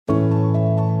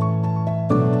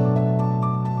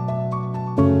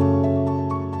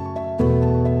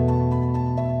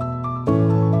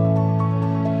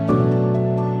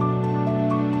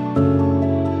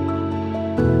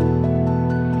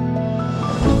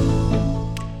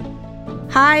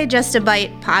Hi, Just a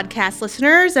Bite podcast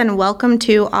listeners, and welcome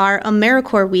to our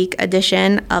AmeriCorps Week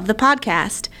edition of the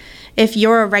podcast. If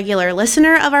you're a regular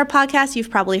listener of our podcast, you've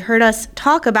probably heard us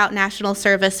talk about national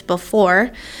service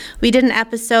before. We did an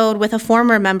episode with a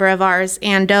former member of ours,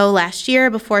 Ann Doe, last year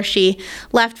before she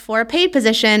left for a paid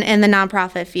position in the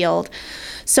nonprofit field.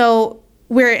 So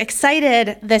we're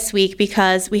excited this week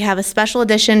because we have a special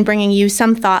edition bringing you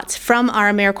some thoughts from our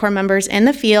AmeriCorps members in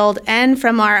the field and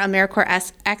from our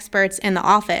AmeriCorps experts in the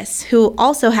office, who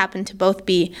also happen to both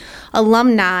be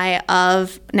alumni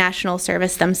of national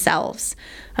service themselves.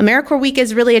 AmeriCorps Week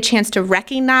is really a chance to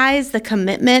recognize the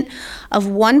commitment of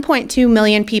 1.2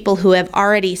 million people who have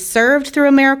already served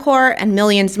through AmeriCorps and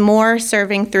millions more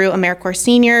serving through AmeriCorps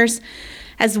seniors,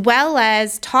 as well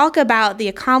as talk about the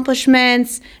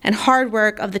accomplishments and hard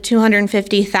work of the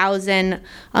 250,000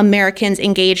 Americans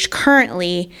engaged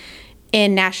currently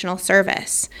in national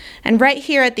service. And right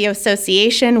here at the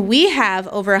association, we have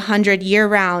over 100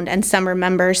 year-round and summer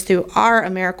members through our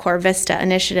AmeriCorps Vista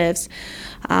initiatives.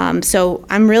 So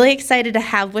I'm really excited to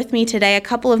have with me today a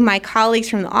couple of my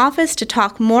colleagues from the office to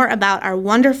talk more about our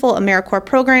wonderful AmeriCorps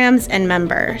programs and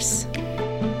members.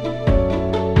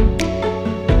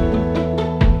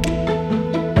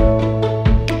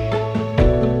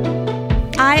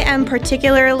 I am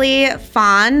particularly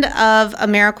fond of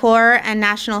AmeriCorps and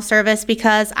national service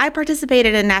because I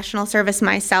participated in national service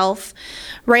myself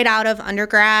right out of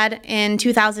undergrad. In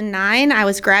 2009, I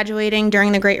was graduating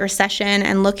during the Great Recession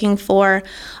and looking for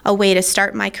a way to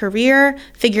start my career,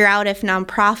 figure out if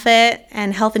nonprofit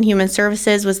and health and human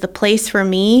services was the place for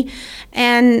me,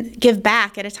 and give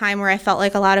back at a time where I felt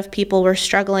like a lot of people were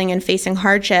struggling and facing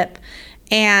hardship.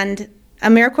 And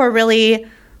AmeriCorps really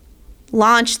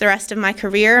launched the rest of my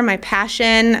career, my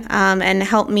passion, and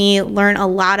helped me learn a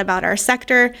lot about our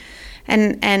sector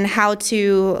and how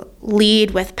to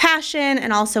lead with passion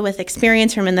and also with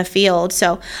experience from in the field.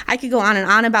 So I could go on and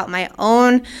on about my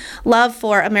own love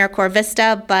for AmeriCorps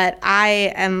Vista, but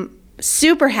I am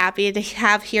super happy to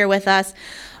have here with us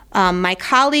my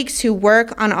colleagues who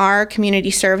work on our community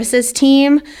services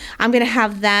team. I'm going to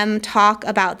have them talk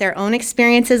about their own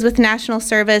experiences with national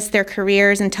service, their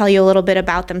careers, and tell you a little bit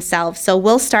about themselves. So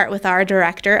we'll start with our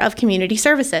Director of Community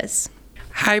Services.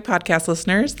 Hi, podcast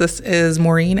listeners. This is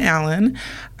Maureen Allen.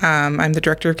 I'm the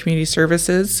Director of Community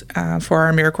Services for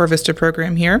our AmeriCorps Vista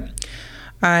program here.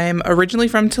 I'm originally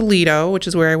from Toledo, which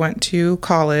is where I went to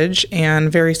college,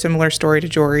 and very similar story to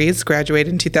Jory's.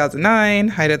 Graduated in 2009,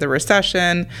 height of the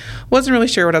recession. Wasn't really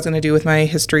sure what I was going to do with my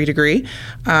history degree,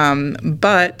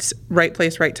 but right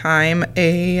place, right time.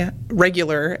 A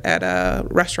regular at a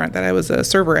restaurant that I was a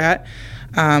server at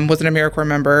was an AmeriCorps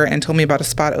member and told me about a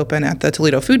spot open at the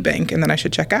Toledo Food Bank and then I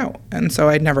should check out. And so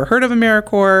I'd never heard of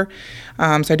AmeriCorps,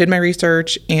 so I did my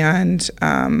research and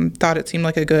thought it seemed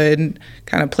like a good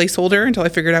kind of placeholder until I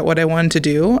figured out what I wanted to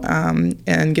do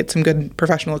and get some good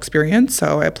professional experience.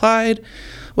 So I applied,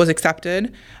 was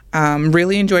accepted.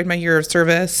 Really enjoyed my year of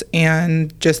service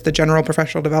and just the general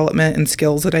professional development and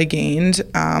skills that I gained.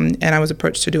 And I was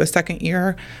approached to do a second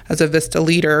year as a Vista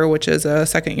leader, which is a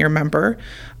second year member,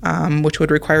 which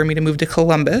would require me to move to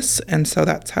Columbus. And so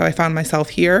that's how I found myself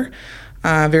here.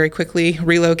 Very quickly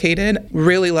relocated.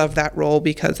 Really loved that role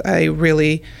because I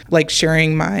really like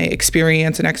sharing my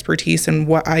experience and expertise and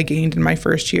what I gained in my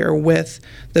first year with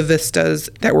the Vistas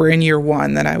that were in year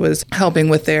one that I was helping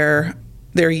with their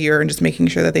year and just making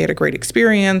sure that they had a great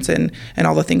experience and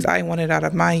all the things I wanted out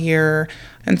of my year.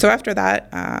 And so after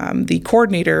that, the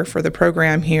coordinator for the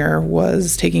program here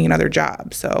was taking another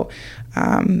job. So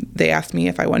they asked me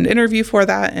if I wanted to interview for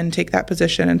that and take that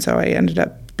position. And so I ended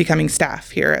up becoming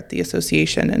staff here at the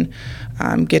association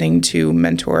and getting to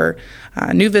mentor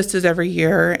new Vistas every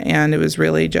year. And it was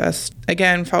really just,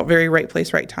 again, felt very right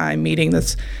place, right time, meeting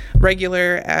this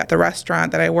regular at the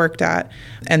restaurant that I worked at,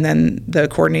 and then the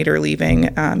coordinator leaving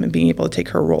and being able to take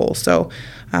her role. So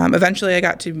eventually I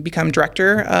got to become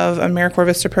director of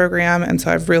AmeriCorps Vista program, and so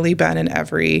I've really been in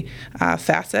every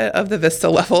facet of the Vista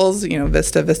levels,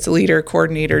 Vista leader,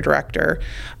 coordinator, director,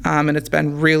 and it's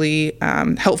been really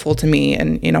helpful to me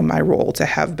and, my role to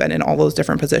have been in all those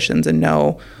different positions and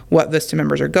know what Vista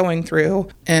members are going through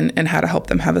and how to help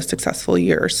them have a successful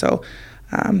year. So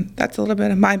that's a little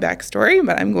bit of my backstory,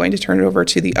 but I'm going to turn it over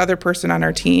to the other person on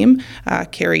our team,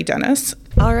 Carrie Dennis.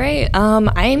 All right.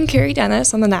 I'm Carrie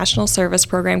Dennis. I'm the National Service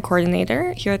Program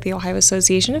Coordinator here at the Ohio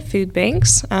Association of Food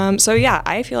Banks.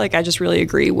 I feel like I just really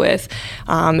agree with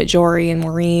Jory and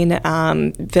Maureen.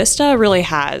 Vista really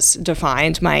has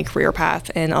defined my career path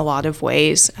in a lot of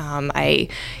ways. I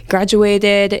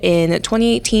graduated in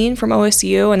 2018 from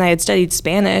OSU, and I had studied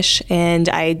Spanish, and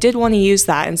I did want to use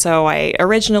that. And so I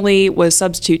originally was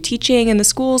substitute teaching in the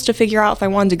schools to figure out if I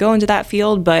wanted to go into that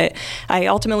field, but I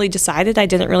ultimately decided I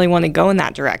didn't really want to go in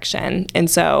that direction. And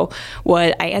so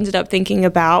what I ended up thinking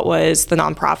about was the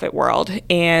nonprofit world.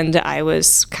 And I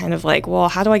was kind of like, well,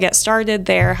 how do I get started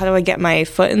there? How do I get my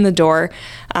foot in the door?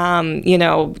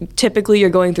 Typically you're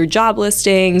going through job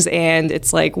listings and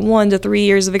it's like 1 to 3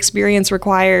 years of experience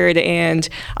required. And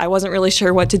I wasn't really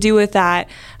sure what to do with that.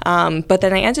 But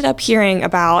then I ended up hearing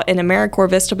about an AmeriCorps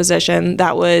Vista position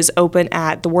that was open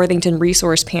at the Worthington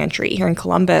Resource Pantry here in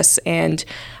Columbus. And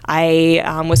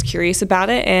I was curious about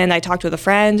it, and I talked with a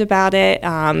friend about it,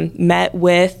 met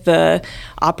with the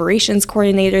operations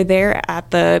coordinator there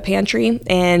at the pantry,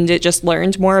 and just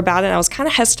learned more about it. I was kind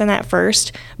of hesitant at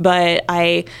first, but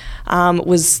I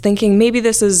was thinking maybe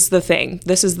this is the thing.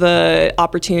 This is the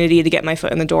opportunity to get my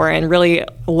foot in the door and really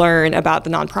learn about the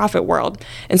nonprofit world.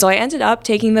 And so I ended up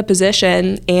taking the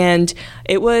position, and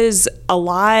it was a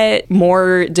lot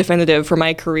more definitive for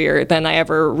my career than I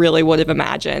ever really would have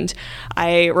imagined.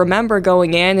 I remember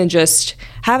going in and just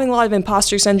having a lot of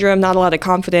imposter syndrome, not a lot of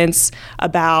confidence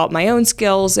about my own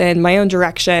skills and my own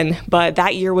direction. But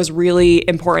that year was really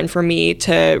important for me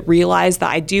to realize that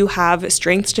I do have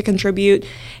strengths to contribute,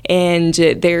 and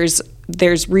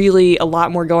there's really a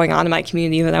lot more going on in my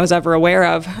community than I was ever aware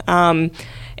of.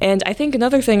 And I think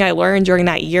another thing I learned during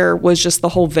that year was just the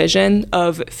whole vision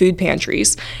of food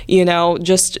pantries.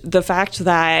 Just the fact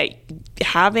that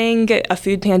having a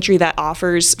food pantry that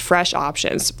offers fresh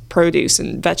options, produce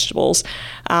and vegetables,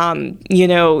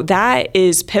 that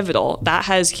is pivotal. That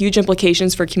has huge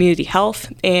implications for community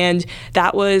health, and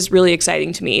that was really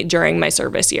exciting to me during my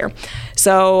service year.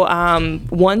 So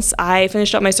once I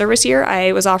finished up my service year,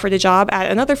 I was offered a job at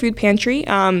another food pantry.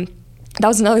 That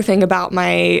was another thing about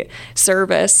my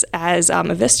service as a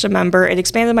Vista member. It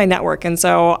expanded my network, and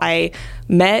so I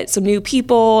met some new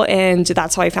people, and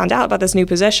that's how I found out about this new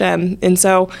position. And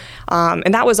so,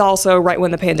 and that was also right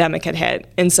when the pandemic had hit.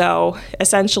 And so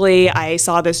essentially I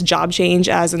saw this job change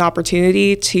as an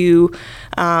opportunity to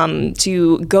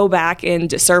go back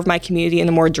and serve my community in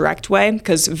a more direct way,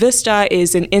 because Vista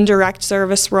is an indirect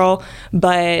service role,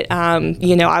 but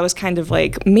I was kind of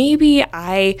like, maybe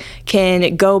I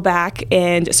can go back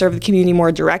and serve the community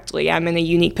more directly. I'm in a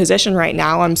unique position right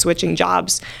now. I'm switching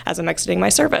jobs as I'm exiting my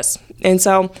service. And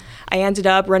so I ended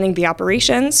up running the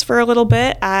operations for a little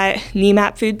bit at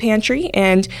NEMAP Food Pantry,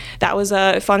 and that was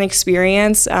a fun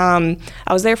experience. I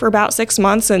was there for about 6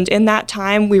 months, and in that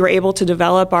time, we were able to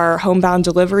develop our homebound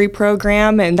delivery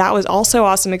program, and that was also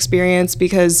an awesome experience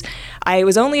because I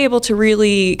was only able to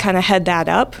really kind of head that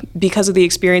up because of the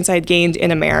experience I had gained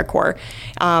in AmeriCorps.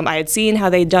 I had seen how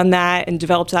they'd done that and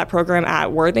developed that program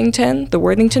at Worthington, the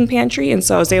Worthington Pantry, and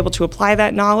so I was able to apply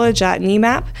that knowledge at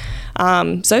NEMAP.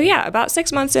 About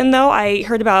 6 months in, though, I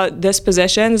heard about this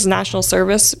position as National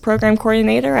Service Program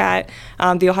Coordinator at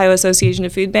the Ohio Association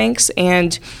of Food Banks.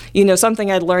 And,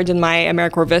 something I'd learned in my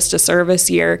AmeriCorps Vista service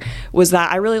year was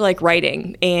that I really like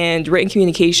writing, and written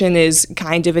communication is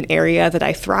kind of an area that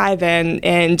I thrive in.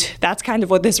 And that's kind of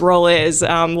what this role is,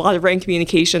 a lot of written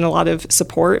communication, a lot of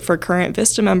support for current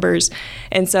Vista members.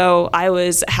 And so I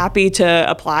was happy to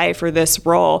apply for this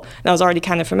role. And I was already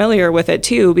kind of familiar with it,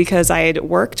 too, because I had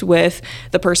worked with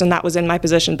the person that was in my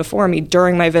position before me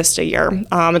during my Vista year.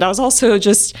 And I was also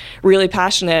just really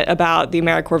passionate about the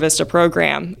AmeriCorps Vista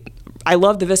program. I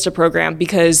love the Vista program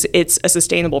because it's a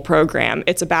sustainable program.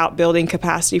 It's about building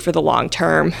capacity for the long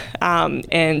term,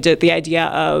 and the idea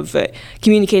of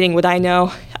communicating what I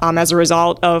know as a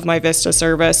result of my Vista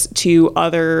service to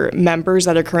other members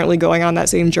that are currently going on that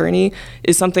same journey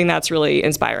is something that's really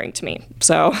inspiring to me.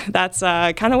 So that's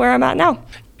kind of where I'm at now.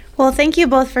 Well, thank you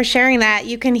both for sharing that.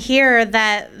 You can hear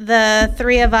that the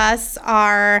three of us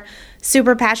are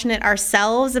super passionate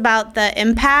ourselves about the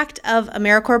impact of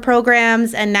AmeriCorps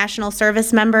programs and national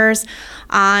service members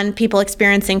on people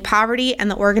experiencing poverty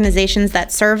and the organizations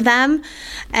that serve them.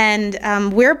 And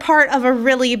we're part of a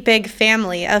really big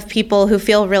family of people who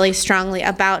feel really strongly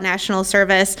about national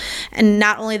service, and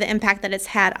not only the impact that it's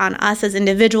had on us as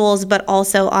individuals, but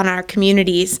also on our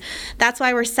communities. That's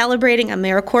why we're celebrating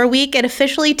AmeriCorps Week. It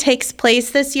officially takes place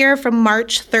this year from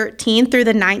March 13th through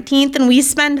the 19th, and we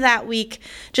spend that week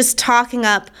just talking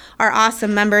up our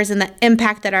awesome members and the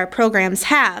impact that our programs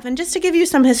have. And just to give you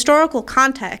some historical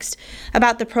context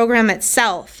about the program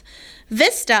itself,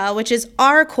 VISTA, which is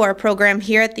our core program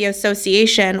here at the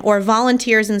association, or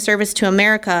Volunteers in Service to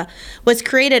America, was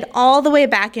created all the way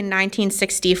back in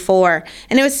 1964,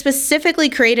 and it was specifically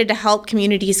created to help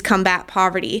communities combat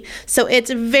poverty. So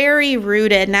it's very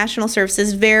rooted, National Service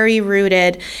is very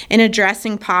rooted in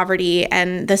addressing poverty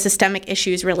and the systemic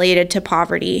issues related to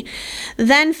poverty.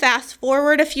 Then fast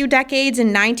forward a few decades, in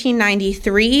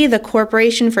 1993, the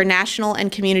Corporation for National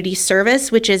and Community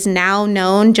Service, which is now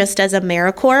known just as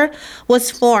AmeriCorps,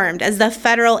 was formed as the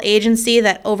federal agency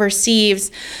that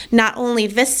oversees not only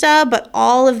VISTA, but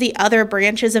all of the other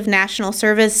branches of national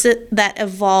service that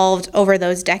evolved over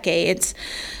those decades.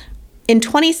 In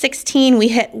 2016, we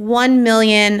hit 1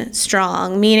 million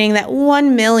strong, meaning that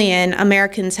 1 million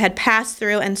Americans had passed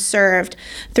through and served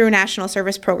through national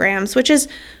service programs, which is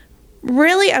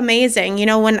really amazing. You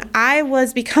know, when I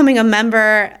was becoming a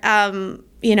member,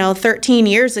 13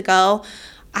 years ago,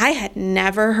 I had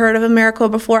never heard of AmeriCorps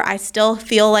before. I still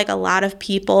feel like a lot of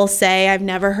people say I've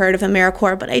never heard of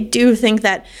AmeriCorps, but I do think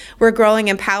that we're growing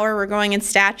in power, we're growing in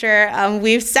stature.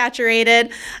 We've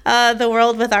saturated the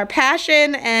world with our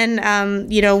passion, and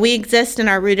we exist and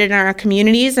are rooted in our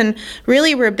communities, and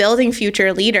really we're building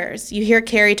future leaders. You hear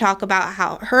Carrie talk about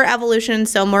how her evolution,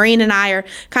 so Maureen and I are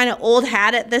kind of old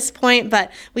hat at this point, but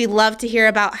we love to hear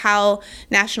about how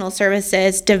National Service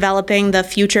is developing the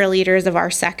future leaders of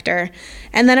our sector.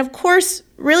 And then, of course,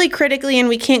 really critically, and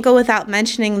we can't go without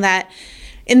mentioning that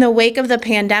in the wake of the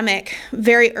pandemic,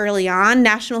 very early on,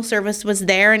 National Service was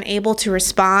there and able to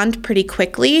respond pretty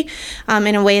quickly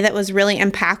in a way that was really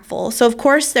impactful. So, of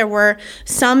course, there were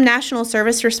some National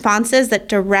Service responses that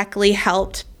directly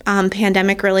helped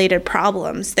pandemic-related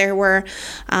problems. There were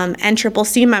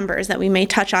NCCC members that we may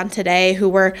touch on today who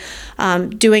were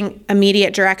doing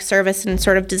immediate direct service and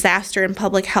sort of disaster and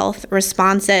public health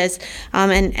responses,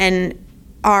 and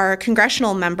our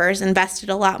congressional members invested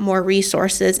a lot more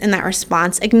resources in that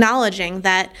response, acknowledging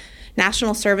that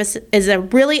National Service is a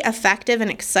really effective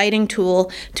and exciting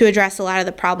tool to address a lot of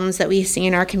the problems that we see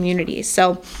in our communities.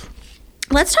 So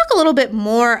let's talk a little bit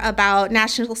more about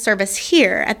National Service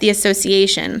here at the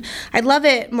association. I'd love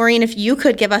it, Maureen, if you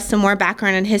could give us some more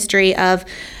background and history of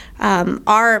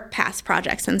our past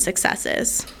projects and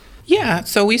successes. Yeah,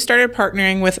 so we started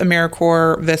partnering with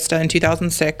AmeriCorps VISTA in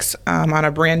 2006 on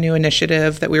a brand new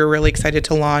initiative that we were really excited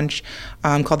to launch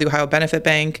called the Ohio Benefit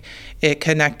Bank. It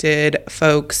connected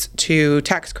folks to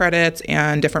tax credits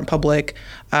and different public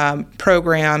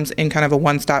programs in kind of a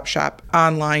one-stop shop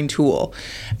online tool.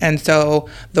 And so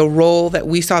the role that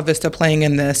we saw VISTA playing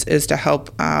in this is to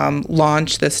help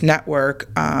launch this network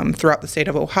throughout the state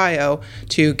of Ohio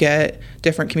to get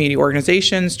different community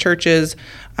organizations, churches,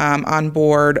 on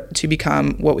board to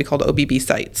become what we called OBB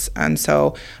sites. And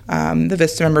so the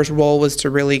VISTA members' role was to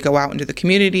really go out into the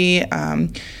community,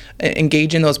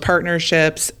 engage in those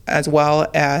partnerships, as well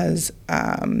as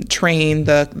train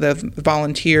the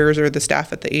volunteers or the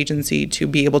staff at the agency to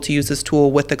be able to use this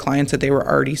tool with the clients that they were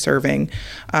already serving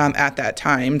at that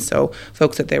time. So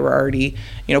folks that they were already,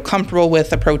 comfortable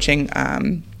with approaching,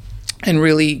 and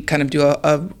really kind of do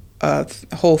a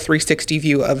whole 360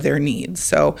 view of their needs.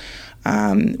 So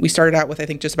we started out with, I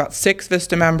think, just about 6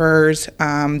 VISTA members,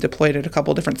 deployed at a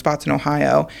couple different spots in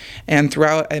Ohio. And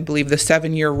throughout, I believe, the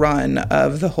 7-year run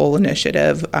of the whole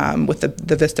initiative with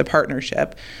the VISTA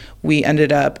partnership, we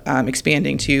ended up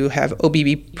expanding to have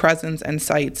OBB presence and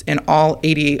sites in all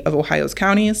 88 of Ohio's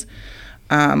counties.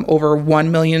 Over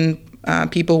 1 million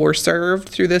people were served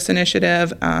through this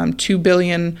initiative, $2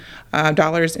 billion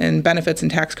in benefits and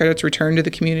tax credits returned to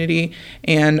the community,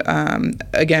 and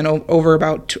again, over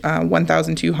about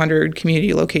 1,200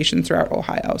 community locations throughout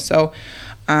Ohio. So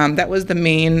that was the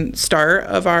main start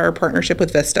of our partnership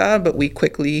with VISTA, but we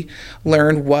quickly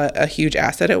learned what a huge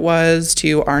asset it was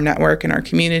to our network and our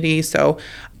community. So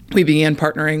we began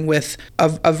partnering with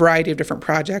a variety of different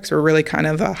projects. We're really kind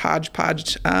of a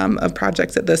hodgepodge of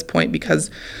projects at this point because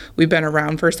we've been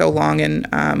around for so long,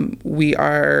 and we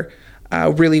are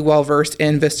really well-versed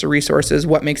in VISTA resources,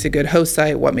 what makes a good host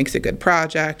site, what makes a good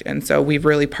project. And so we've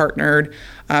really partnered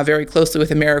very closely with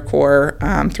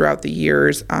AmeriCorps throughout the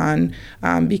years on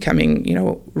becoming,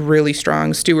 really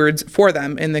strong stewards for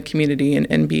them in the community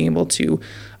and being able to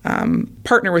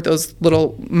partner with those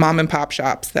little mom and pop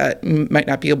shops that might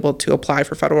not be able to apply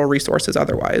for federal resources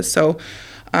otherwise. So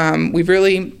we've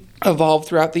really evolved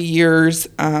throughout the years,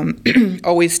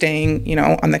 always staying,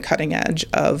 on the cutting edge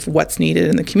of what's needed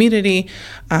in the community,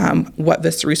 what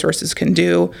VISTA resources can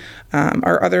do.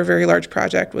 Our other very large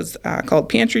project was called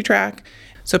Pantry Track.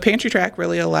 So Pantry Track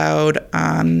really allowed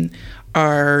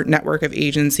our network of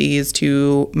agencies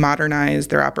to modernize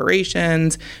their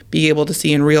operations, be able to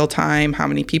see in real time how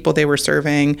many people they were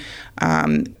serving.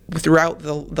 Throughout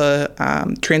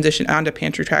the transition onto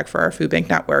Pantry Track for our food bank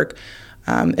network,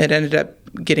 it ended up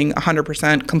getting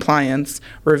 100% compliance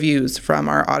reviews from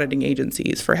our auditing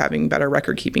agencies for having better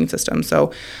record-keeping systems.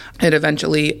 So it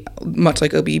eventually, much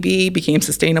like OBB, became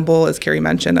sustainable, as Carrie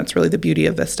mentioned. That's really the beauty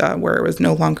of Vista, where it was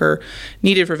no longer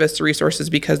needed for Vista resources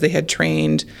because they had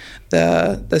trained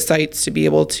the sites to be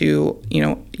able to,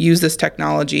 use this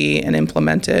technology and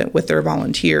implement it with their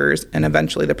volunteers. And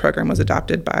eventually the program was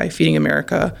adopted by Feeding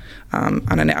America on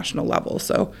a national level.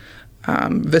 So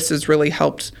Vista's really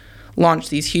helped launch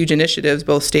these huge initiatives,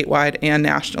 both statewide and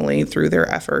nationally, through their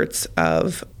efforts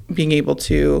of being able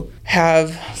to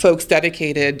have folks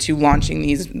dedicated to launching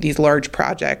these large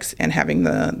projects and having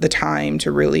the time to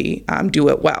really do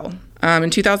it well. In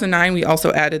 2009, we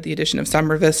also added the addition of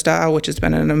Summer Vista, which has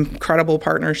been an incredible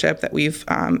partnership that we've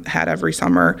had every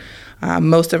summer.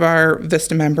 Most of our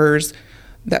Vista members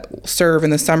that serve in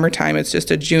the summertime, it's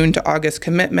just a June to August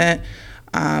commitment.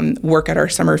 Work at our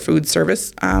summer food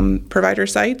service provider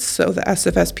sites, so the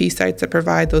SFSP sites that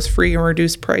provide those free and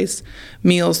reduced price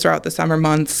meals throughout the summer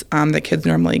months that kids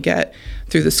normally get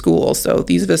through the school. So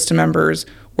these Vista members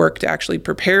work to actually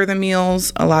prepare the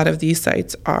meals. A lot of these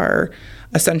sites are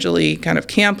essentially kind of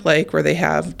camp-like, where they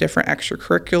have different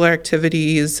extracurricular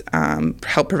activities,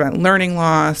 help prevent learning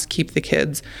loss, keep the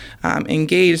kids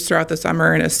engaged throughout the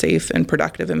summer in a safe and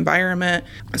productive environment.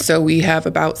 So we have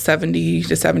about 70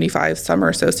 to 75 summer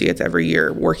associates every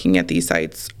year working at these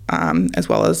sites, as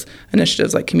well as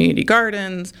initiatives like community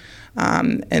gardens,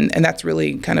 and that's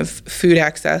really kind of food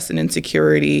access and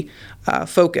insecurity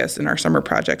focus in our summer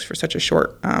projects for such a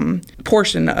short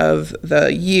portion of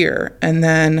the year. And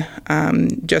then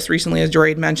just recently, as Jory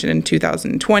had mentioned, in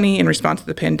 2020, in response to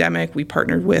the pandemic, we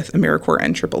partnered with AmeriCorps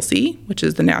NCCC, which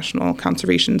is the National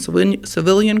Conservation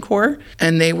Civilian Corps,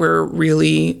 and they were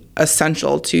really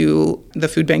essential to the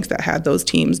food banks that had those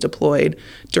teams deployed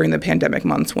during the pandemic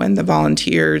months when the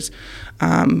volunteers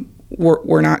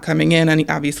were not coming in, and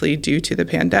obviously due to the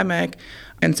pandemic.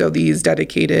 And so these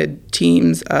dedicated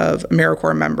teams of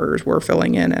AmeriCorps members were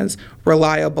filling in as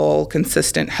reliable,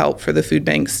 consistent help for the food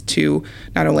banks to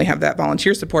not only have that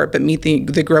volunteer support, but meet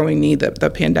the growing need that the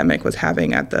pandemic was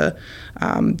having at the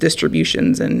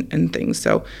distributions and things.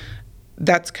 So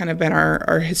that's kind of been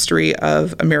our history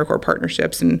of AmeriCorps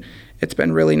partnerships, and it's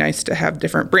been really nice to have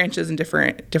different branches and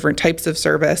different types of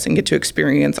service and get to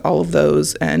experience all of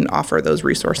those and offer those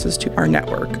resources to our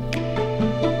network.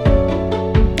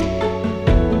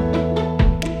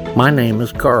 My name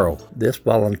is Carl. This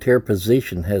volunteer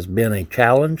position has been a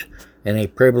challenge and a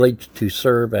privilege to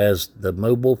serve as the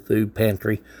Mobile Food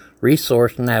Pantry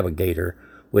Resource Navigator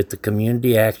with the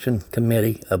Community Action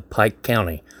Committee of Pike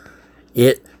County.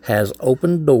 It has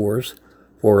opened doors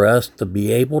for us to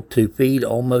be able to feed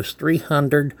almost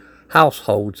 300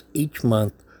 households each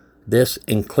month. This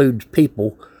includes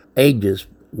people ages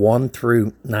 1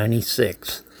 through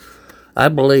 96. I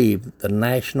believe the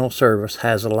National Service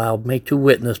has allowed me to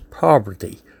witness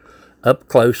poverty up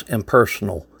close and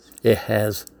personal. It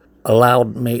has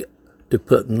allowed me to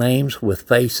put names with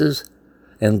faces,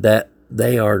 and that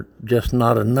they are just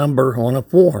not a number on a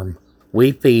form.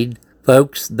 We feed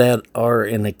folks that are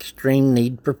in extreme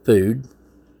need for food.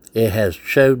 It has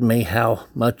showed me how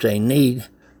much a need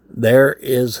there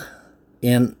is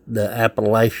in the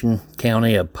Appalachian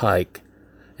County of Pike,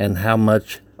 and how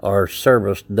much our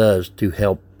service does to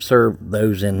help serve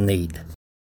those in need.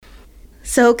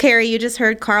 So, Carrie, you just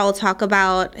heard Carl talk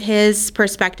about his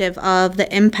perspective of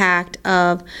the impact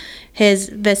of his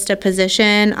Vista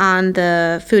position on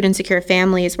the food insecure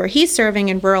families where he's serving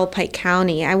in rural Pike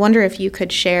County. I wonder if you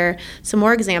could share some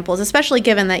more examples, especially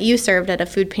given that you served at a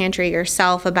food pantry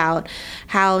yourself, about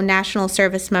how National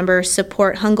Service members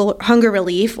support hunger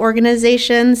relief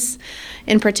organizations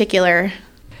in particular.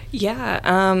 Yeah,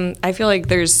 I feel like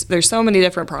there's so many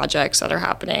different projects that are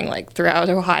happening like throughout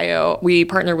Ohio. We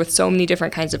partner with so many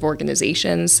different kinds of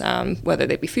organizations, whether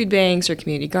they be food banks or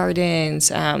community gardens,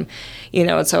 and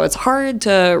so it's hard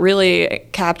to really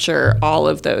capture all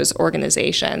of those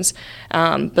organizations.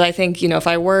 But I think, if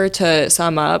I were to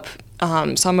sum up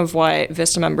some of what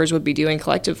Vista members would be doing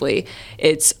collectively,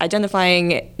 it's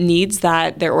identifying needs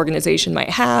that their organization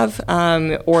might have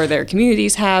or their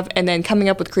communities have, and then coming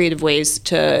up with creative ways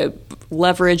to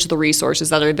leverage the resources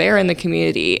that are there in the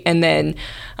community and then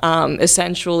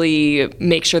essentially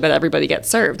make sure that everybody gets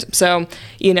served. So,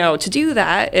 to do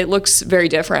that, it looks very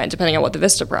different depending on what the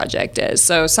VISTA project is.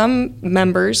 So some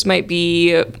members might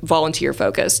be volunteer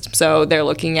focused. So they're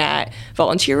looking at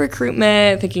volunteer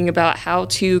recruitment, thinking about how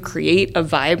to create a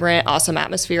vibrant, awesome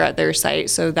atmosphere at their site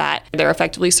so that they're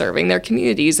effectively serving their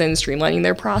communities and streamlining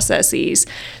their processes.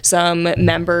 Some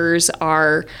members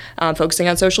are focusing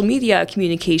on social media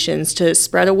communications to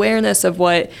spread awareness of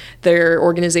what their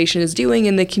organization is doing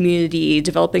in the community,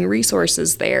 developing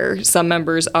resources there. Some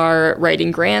members are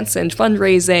writing grants and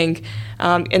fundraising.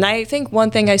 And I think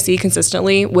one thing I see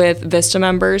consistently with VISTA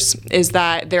members is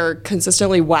that they're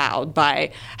consistently wowed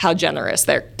by how generous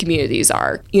their communities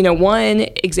are. One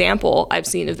example I've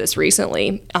seen of this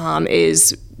recently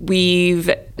is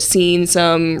we've seen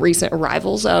some recent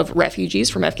arrivals of refugees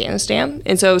from Afghanistan.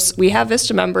 And so we have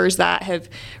VISTA members that have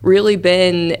really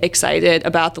been excited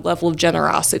about the level of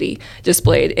generosity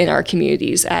displayed in our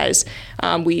communities as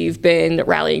we've been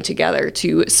rallying together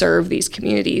to serve these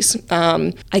communities.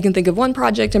 I can think of one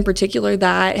project in particular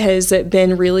that has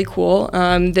been really cool.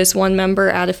 This one member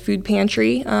at a food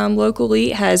pantry locally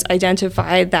has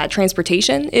identified that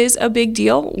transportation is a big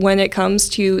deal when it comes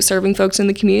to serving folks in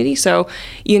the community. So,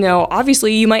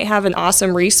 obviously you might have an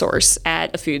awesome resource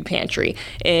at a food pantry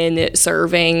in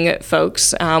serving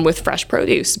folks with fresh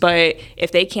produce, but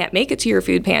if they can't make it to your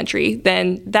food pantry,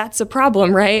 then that's a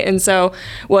problem, right? And so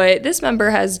what this member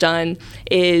has done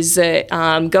is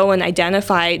go and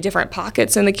identify different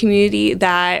pockets in the community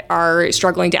that are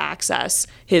struggling to access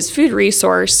his food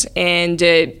resource and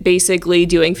basically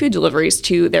doing food deliveries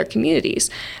to their communities.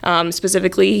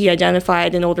 Specifically, he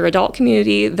identified an older adult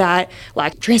community that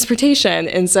lacked transportation.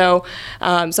 And so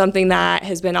something that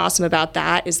has been awesome about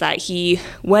that is that he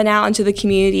went out into the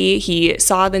community, he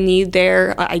saw the need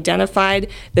there, identified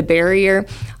the barrier,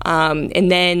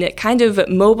 and then kind of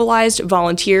mobilized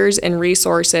volunteers and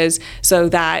resources so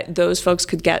that those folks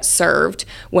could get served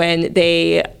when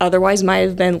they otherwise might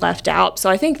have been left out. So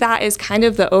I think that is kind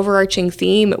of the overarching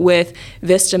theme with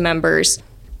VISTA members.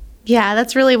 Yeah,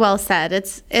 that's really well said.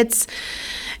 It's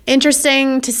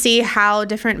interesting to see how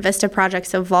different VISTA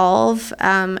projects evolve,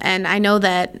 and I know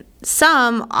that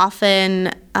some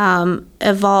often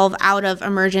evolve out of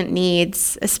emergent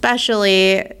needs,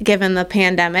 especially given the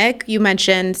pandemic. You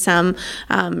mentioned some,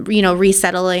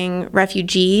 resettling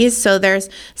refugees. So there's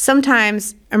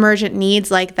sometimes emergent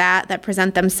needs like that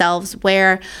present themselves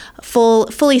where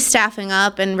fully staffing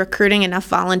up and recruiting enough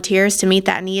volunteers to meet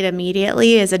that need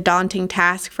immediately is a daunting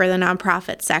task for the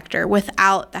nonprofit sector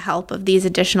without the help of these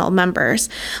additional members.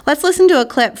 Let's listen to a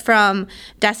clip from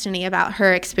Destiny about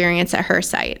her experience at her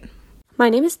site. My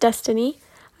name is Destiny.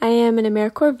 I am an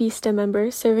AmeriCorps VISTA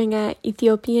member serving at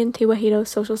Ethiopian Tewahedo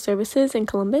Social Services in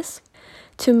Columbus.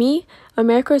 To me,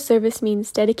 AmeriCorps service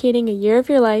means dedicating a year of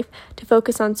your life to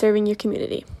focus on serving your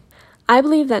community. I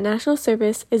believe that national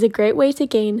service is a great way to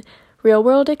gain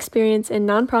real-world experience in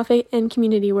nonprofit and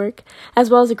community work, as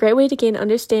well as a great way to gain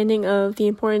understanding of the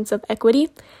importance of equity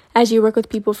as you work with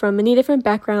people from many different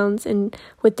backgrounds and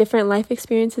with different life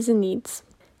experiences and needs.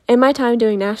 In my time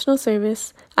doing national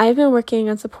service, I have been working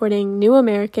on supporting new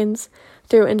Americans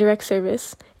through indirect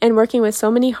service, and working with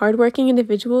so many hardworking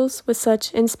individuals with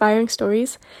such inspiring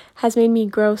stories has made me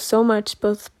grow so much,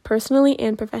 both personally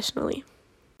and professionally.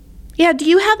 Yeah, do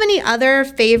you have any other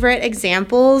favorite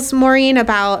examples, Maureen,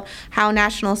 about how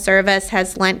national service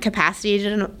has lent capacity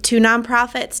to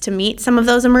nonprofits to meet some of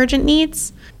those emergent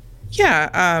needs?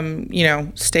 Yeah,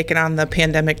 staking on the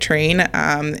pandemic train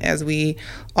as we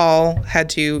all had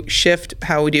to shift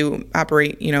how we do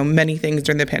operate, many things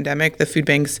during the pandemic. The food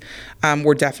banks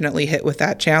were definitely hit with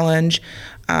that challenge.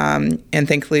 And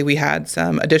thankfully, we had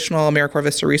some additional AmeriCorps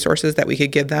VISTA resources that we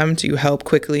could give them to help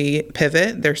quickly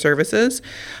pivot their services.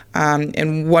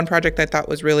 And one project I thought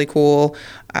was really cool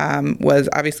was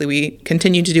obviously we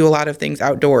continued to do a lot of things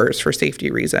outdoors for safety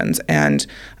reasons. And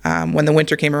when the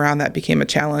winter came around, that became a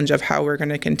challenge of how we're going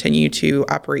to continue to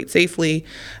operate safely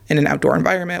in an outdoor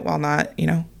environment while not,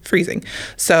 freezing.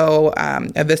 So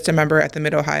a VISTA member at the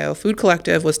Mid-Ohio Food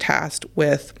Collective was tasked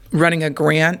with running a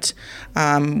grant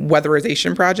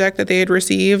weatherization project that they had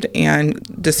received and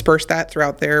dispersed that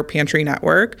throughout their pantry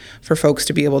network for folks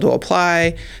to be able to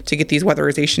apply to get these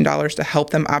weatherization dollars to help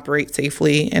them operate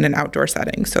safely in an outdoor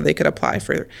setting. So they could apply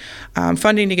for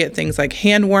funding to get things like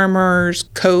hand warmers,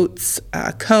 coats,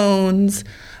 cones,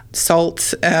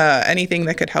 salt, anything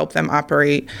that could help them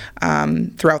operate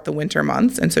throughout the winter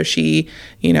months. And so she,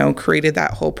 created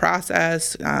that whole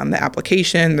process, the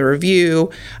application, the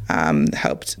review,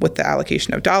 helped with the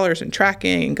allocation of dollars and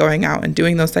tracking and going out and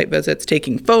doing those site visits,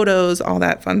 taking photos, all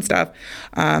that fun stuff.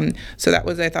 So that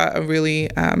was, I thought, a really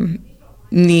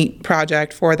neat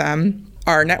project for them.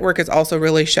 Our network is also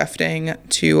really shifting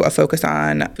to a focus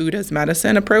on food as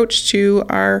medicine approach to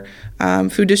our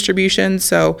food distribution.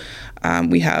 So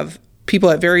we have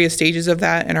people at various stages of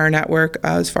that in our network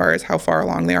as far as how far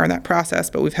along they are in that process.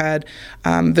 But we've had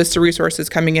Vista Resources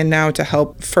coming in now to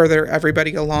help further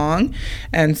everybody along.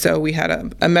 And so we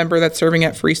had a member that's serving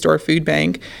at Free Store Food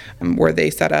Bank where they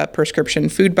set up prescription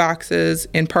food boxes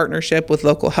in partnership with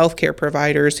local healthcare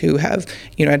providers who have,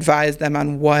 advised them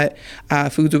on what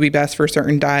foods would be best for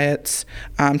certain diets,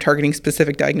 targeting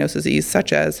specific diagnoses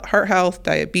such as heart health,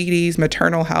 diabetes,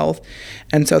 maternal health.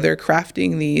 And so they're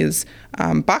crafting these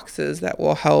boxes that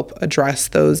will help address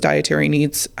those dietary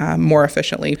needs more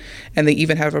efficiently. And they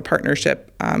even have a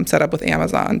partnership set up with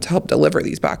Amazon to help deliver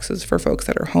these boxes for folks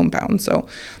that are homebound. So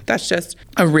that's just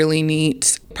a really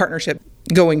neat partnership.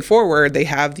 Going forward, they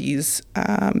have these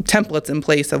templates in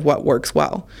place of what works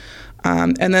well.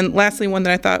 And then lastly, one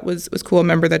that I thought was cool, a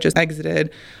member that just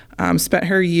exited, spent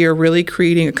her year really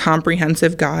creating a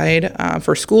comprehensive guide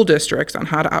for school districts on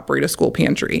how to operate a school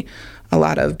pantry. A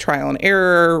lot of trial and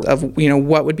error of,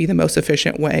 what would be the most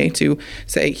efficient way to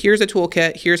say, here's a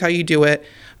toolkit, here's how you do it,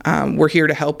 we're here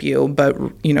to help you, but,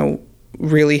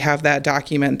 really have that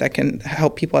document that can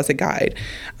help people as a guide.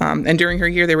 And during her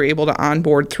year, they were able to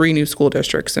onboard 3 new school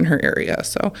districts in her area.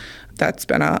 So that's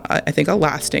been, I think, a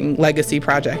lasting legacy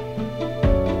project.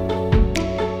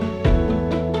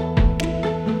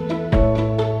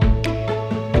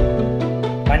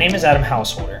 My name is Adam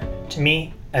Householder. To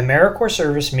me, AmeriCorps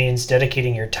service means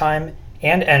dedicating your time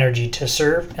and energy to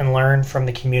serve and learn from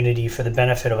the community for the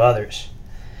benefit of others.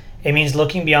 It means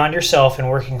looking beyond yourself and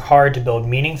working hard to build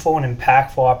meaningful and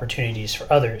impactful opportunities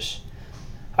for others.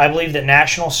 I believe that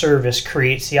national service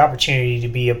creates the opportunity to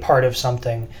be a part of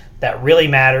something that really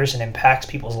matters and impacts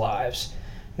people's lives.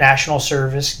 National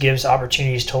service gives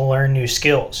opportunities to learn new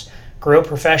skills, grow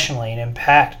professionally, and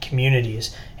impact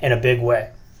communities in a big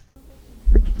way.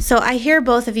 So I hear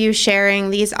both of you sharing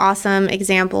these awesome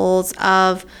examples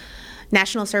of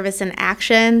national service in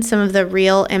action, some of the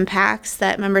real impacts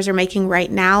that members are making right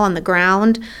now on the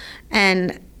ground.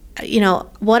 And,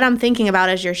 what I'm thinking about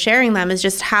as you're sharing them is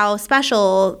just how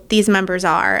special these members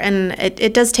are. And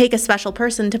it does take a special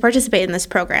person to participate in this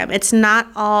program. It's not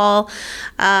all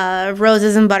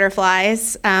roses and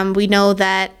butterflies. We know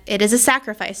that it is a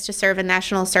sacrifice to serve in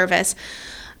national service.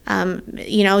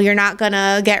 You're not going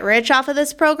to get rich off of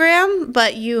this program,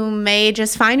 but you may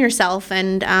just find yourself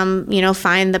and,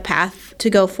 find the path to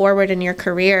go forward in your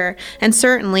career. And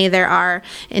certainly there are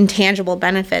intangible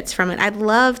benefits from it. I'd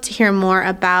love to hear more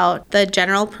about the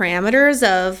general parameters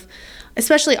of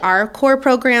especially our core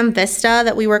program, Vista,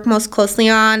 that we work most closely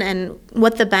on, and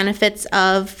what the benefits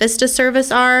of Vista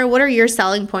service are. What are your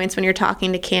selling points when you're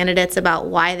talking to candidates about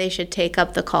why they should take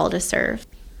up the call to serve?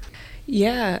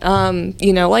 Yeah,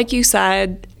 like you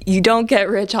said, you don't get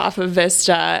rich off of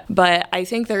Vista, but I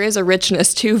think there is a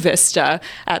richness to Vista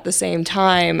at the same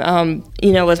time.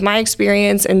 With my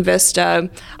experience in Vista,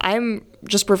 I'm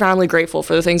just profoundly grateful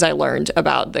for the things I learned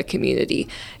about the community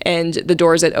and the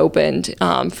doors it opened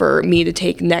for me to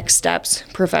take next steps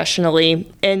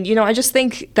professionally. And, I just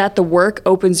think that the work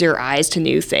opens your eyes to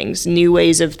new things, new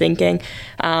ways of thinking.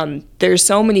 There's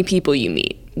so many people you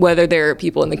meet, whether they're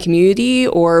people in the community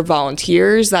or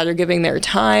volunteers that are giving their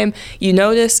time. You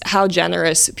notice how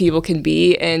generous people can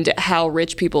be and how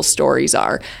rich people's stories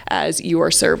are as you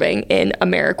are serving in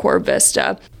AmeriCorps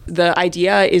Vista. The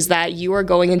idea is that you are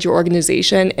going into your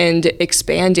organization and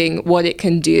expanding what it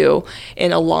can do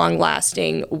in a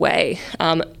long-lasting way.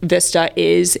 Vista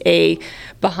is a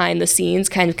behind-the-scenes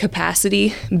kind of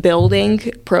capacity building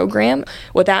program.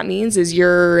 What that means is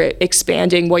you're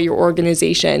expanding what your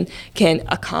organization can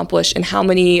accomplish and how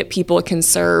many people it can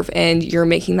serve, and you're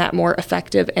making that more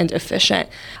effective and efficient.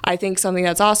 I think something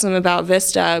that's awesome about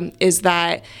Vista is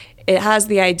that it has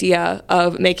the idea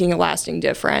of making a lasting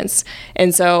difference.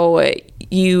 And so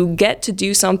you get to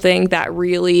do something that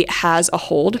really has a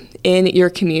hold in your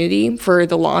community for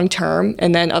the long term,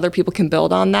 and then other people can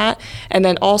build on that. And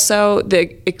then also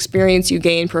the experience you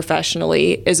gain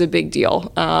professionally is a big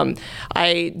deal.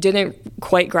 I didn't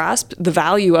quite grasp the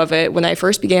value of it when I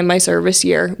first began my service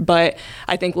year, but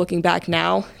I think looking back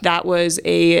now, that was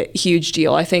a huge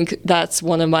deal. I think that's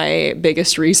one of my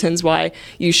biggest reasons why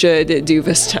you should do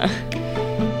Vista.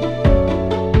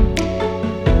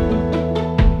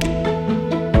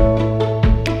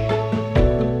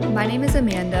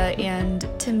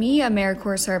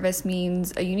 AmeriCorps service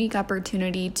means a unique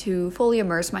opportunity to fully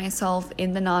immerse myself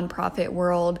in the nonprofit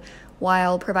world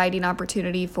while providing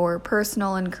opportunity for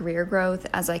personal and career growth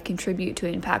as I contribute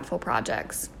to impactful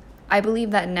projects. I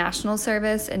believe that national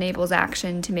service enables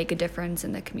action to make a difference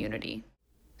in the community.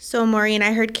 So, Maureen,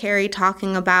 I heard Carrie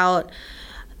talking about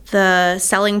the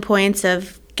selling points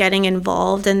of getting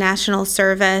involved in national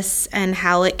service and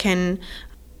how it can,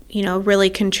 really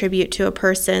contribute to a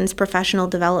person's professional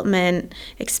development,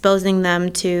 exposing them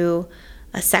to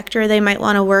a sector they might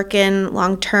want to work in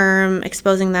long term,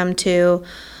 exposing them to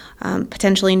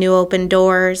potentially new open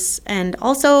doors, and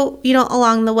also,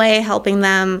 along the way, helping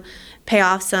them pay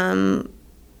off some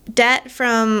debt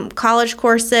from college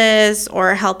courses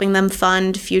or helping them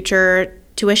fund future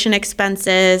tuition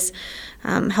expenses,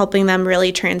 helping them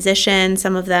really transition,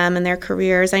 some of them, in their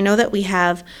careers. I know that we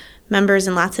have members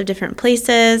in lots of different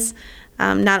places,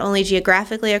 not only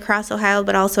geographically across Ohio,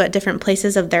 but also at different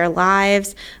places of their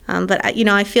lives. But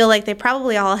I feel like they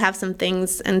probably all have some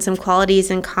things and some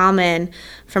qualities in common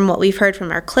from what we've heard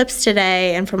from our clips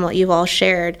today and from what you've all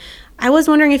shared. I was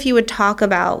wondering if you would talk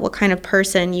about what kind of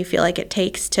person you feel like it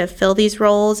takes to fill these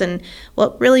roles and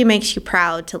what really makes you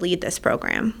proud to lead this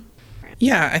program.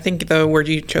 Yeah, I think the word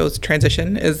you chose,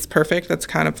 transition, is perfect. That's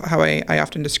kind of how I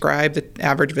often describe the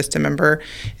average VISTA member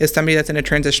is somebody that's in a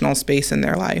transitional space in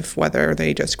their life, whether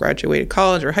they just graduated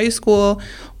college or high school,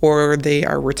 or they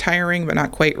are retiring but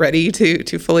not quite ready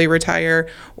to fully retire,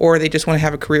 or they just want to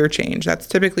have a career change. That's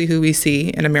typically who we see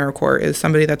in AmeriCorps, is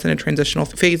somebody that's in a transitional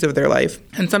phase of their life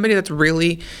and somebody that's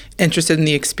really interested in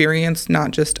the experience, not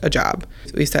just a job.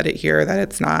 We said it here that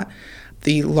it's not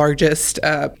the largest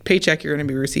paycheck you're going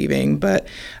to be receiving, but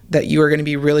that you are going to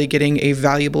be really getting a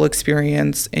valuable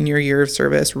experience in your year of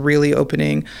service, really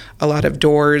opening a lot of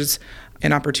doors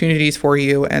and opportunities for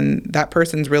you, and that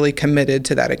person's really committed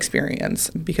to that experience,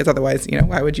 because otherwise,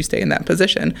 why would you stay in that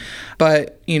position?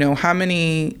 But, how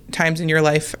many times in your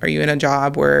life are you in a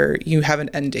job where you have an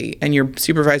end date and your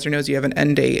supervisor knows you have an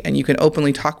end date and you can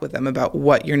openly talk with them about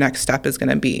what your next step is going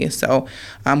to be? So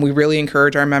we really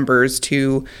encourage our members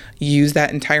to use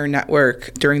that entire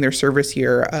network during their service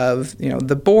year of,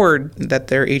 the board that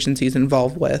their agency is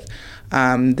involved with,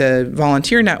 the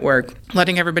volunteer network,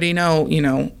 letting everybody know,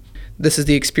 this is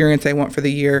the experience I want for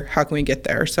the year. How can we get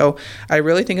there? So I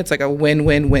really think it's like a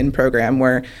win-win-win program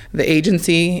where the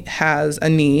agency has a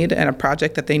need and a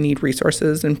project that they need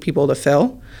resources and people to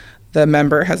fill. The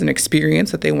member has an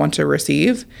experience that they want to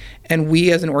receive. And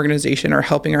we as an organization are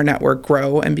helping our network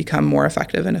grow and become more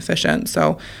effective and efficient.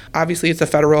 So obviously it's a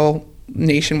federal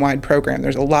nationwide program.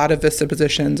 There's a lot of VISTA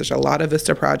positions. There's a lot of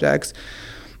VISTA projects.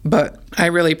 But I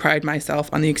really pride myself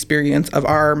on the experience of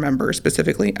our members,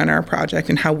 specifically on our project,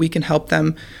 and how we can help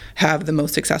them have the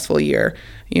most successful year.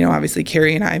 Obviously,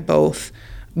 Carrie and I both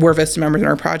were VISTA members in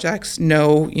our projects,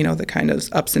 know, the kind of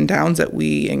ups and downs that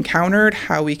we encountered,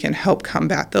 how we can help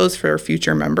combat those for our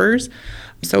future members.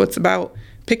 So it's about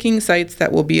picking sites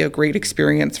that will be a great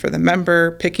experience for the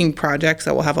member, picking projects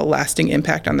that will have a lasting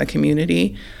impact on the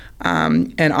community,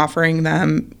 and offering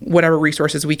them whatever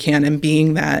resources we can, and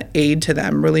being that aid to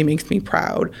them really makes me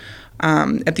proud.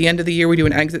 At the end of the year, we do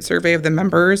an exit survey of the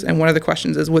members, and one of the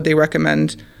questions is, would they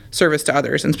recommend service to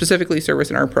others, and specifically service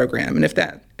in our program? And if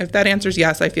that answers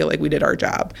yes, I feel like we did our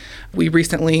job. We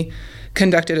recently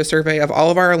conducted a survey of all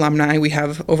of our alumni. We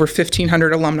have over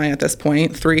 1,500 alumni at this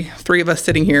point, three of us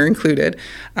sitting here included,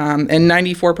 and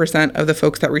 94% of the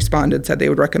folks that responded said they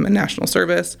would recommend national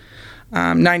service.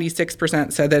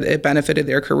 96% said that it benefited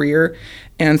their career,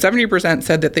 and 70%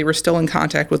 said that they were still in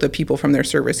contact with the people from their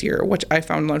service year, which I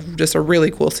found just a really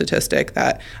cool statistic,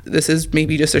 that this is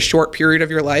maybe just a short period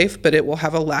of your life, but it will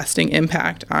have a lasting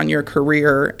impact on your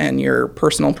career and your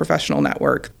personal professional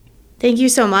network. Thank you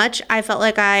so much. I felt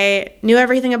like I knew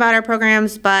everything about our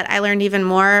programs, but I learned even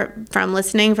more from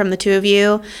listening from the two of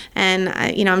you, and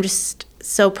I'm just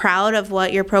so proud of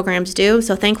what your programs do.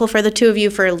 So thankful for the two of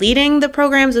you for leading the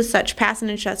programs with such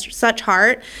passion and such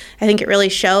heart. I think it really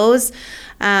shows.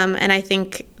 And I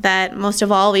think that most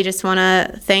of all, we just want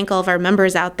to thank all of our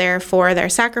members out there for their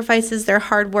sacrifices, their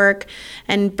hard work,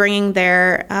 and bringing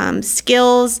their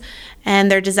skills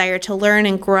and their desire to learn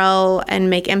and grow and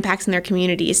make impacts in their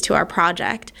communities to our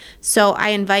project. So I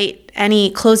invite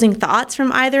any closing thoughts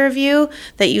from either of you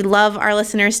that you'd love our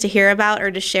listeners to hear about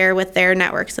or to share with their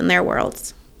networks and their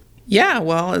worlds. Yeah,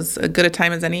 well, as good a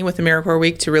time as any with AmeriCorps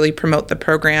Week to really promote the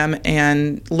program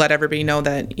and let everybody know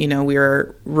that, we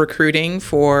are recruiting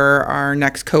for our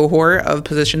next cohort of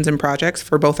positions and projects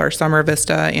for both our Summer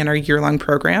Vista and our year-long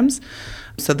programs.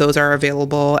 So those are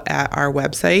available at our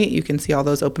website. You can see all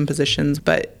those open positions,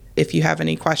 but If you have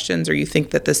any questions or you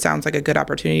think that this sounds like a good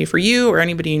opportunity for you or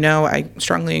anybody you know, I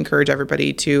strongly encourage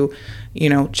everybody to,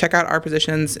 check out our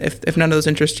positions. If none of those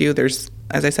interest you, there's,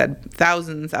 as I said,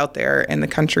 thousands out there in the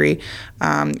country,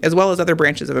 as well as other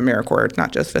branches of AmeriCorps. It's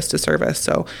not just Vista Service.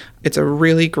 So it's a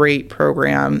really great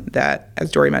program that, as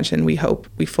Dory mentioned, we hope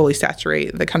we fully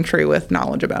saturate the country with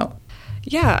knowledge about.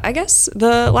 Yeah, I guess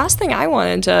the last thing I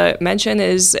wanted to mention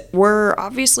is we're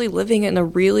obviously living in a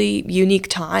really unique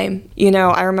time.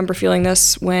 I remember feeling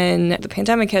this when the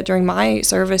pandemic hit during my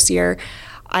service year.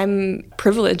 I'm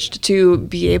privileged to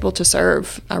be able to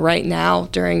serve right now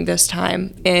during this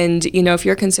time. And, if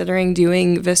you're considering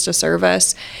doing Vista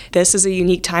Service, this is a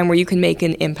unique time where you can make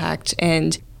an impact,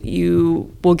 and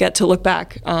you will get to look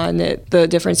back on the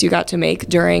difference you got to make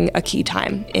during a key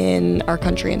time in our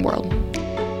country and world.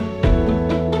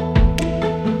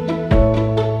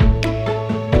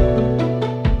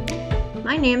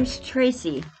 My name's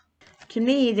Tracy. To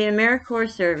me, the AmeriCorps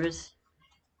service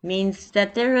means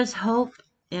that there is hope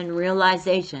and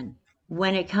realization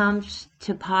when it comes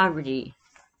to poverty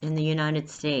in the United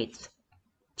States.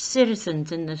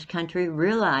 Citizens in this country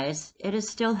realize it is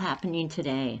still happening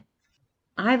today.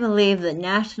 I believe that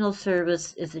national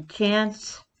service is a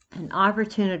chance, an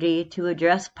opportunity to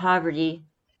address poverty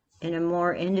in a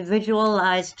more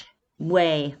individualized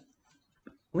way.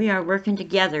 We are working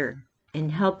together in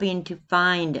helping to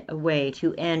find a way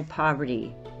to end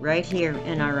poverty right here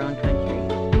in our own country.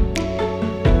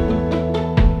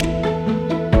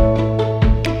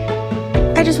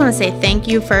 I just want to say thank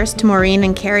you first to Maureen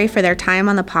and Carrie for their time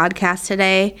on the podcast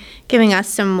today, giving us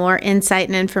some more insight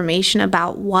and information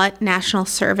about what national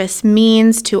service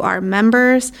means to our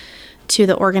members, to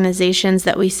the organizations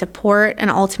that we support, and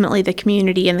ultimately the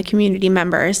community and the community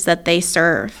members that they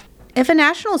serve. If a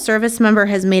national service member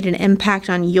has made an impact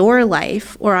on your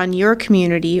life or on your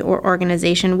community or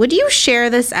organization, would you share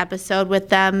this episode with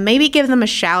them? Maybe give them a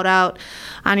shout out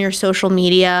on your social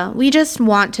media. We just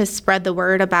want to spread the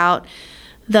word about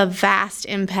the vast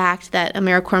impact that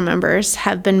AmeriCorps members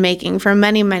have been making for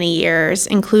many, many years,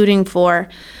 including for,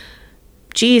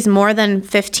 more than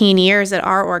 15 years at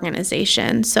our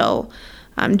organization. So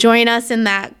join us in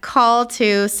that call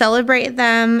to celebrate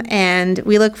them, and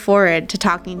we look forward to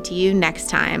talking to you next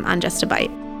time on Just a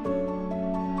Bite.